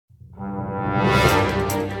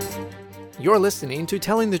You're listening to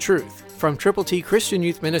Telling the Truth from Triple T Christian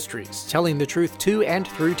Youth Ministries, telling the truth to and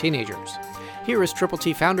through teenagers. Here is Triple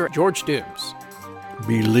T founder George Dooms.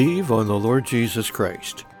 Believe on the Lord Jesus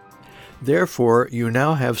Christ. Therefore you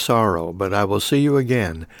now have sorrow, but I will see you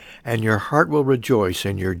again, and your heart will rejoice,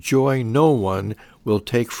 and your joy no one will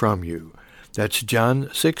take from you. That's John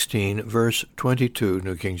 16, verse 22,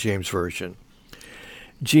 New King James Version.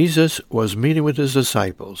 Jesus was meeting with his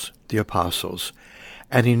disciples, the apostles,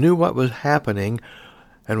 and he knew what was happening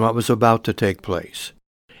and what was about to take place.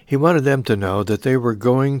 He wanted them to know that they were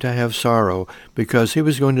going to have sorrow because he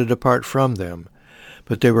was going to depart from them,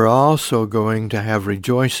 but they were also going to have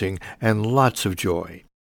rejoicing and lots of joy.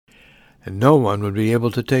 And no one would be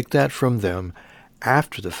able to take that from them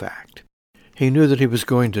after the fact. He knew that he was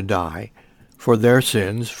going to die for their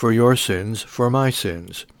sins, for your sins, for my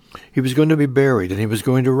sins. He was going to be buried, and he was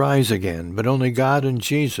going to rise again, but only God and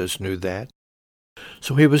Jesus knew that.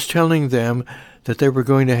 So he was telling them that they were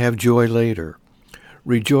going to have joy later.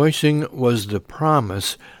 Rejoicing was the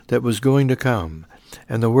promise that was going to come,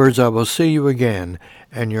 and the words, "I will see you again,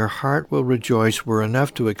 and your heart will rejoice," were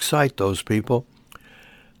enough to excite those people,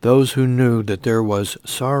 those who knew that there was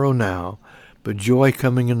sorrow now, but joy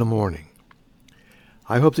coming in the morning.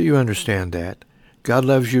 I hope that you understand that. God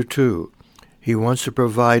loves you too. He wants to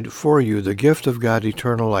provide for you the gift of God,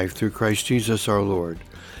 eternal life, through Christ Jesus our Lord.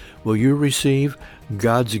 Will you receive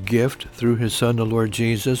God's gift through his Son, the Lord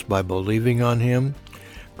Jesus, by believing on him?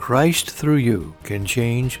 Christ through you can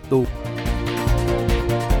change the world.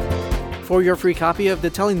 For your free copy of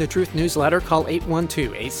the Telling the Truth newsletter, call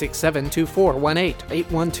 812-867-2418,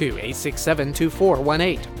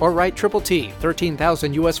 812-867-2418, or write Triple T,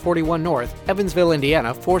 13,000 U.S. 41 North, Evansville,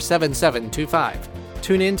 Indiana, 47725.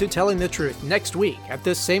 Tune in to Telling the Truth next week at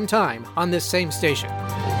this same time on this same station.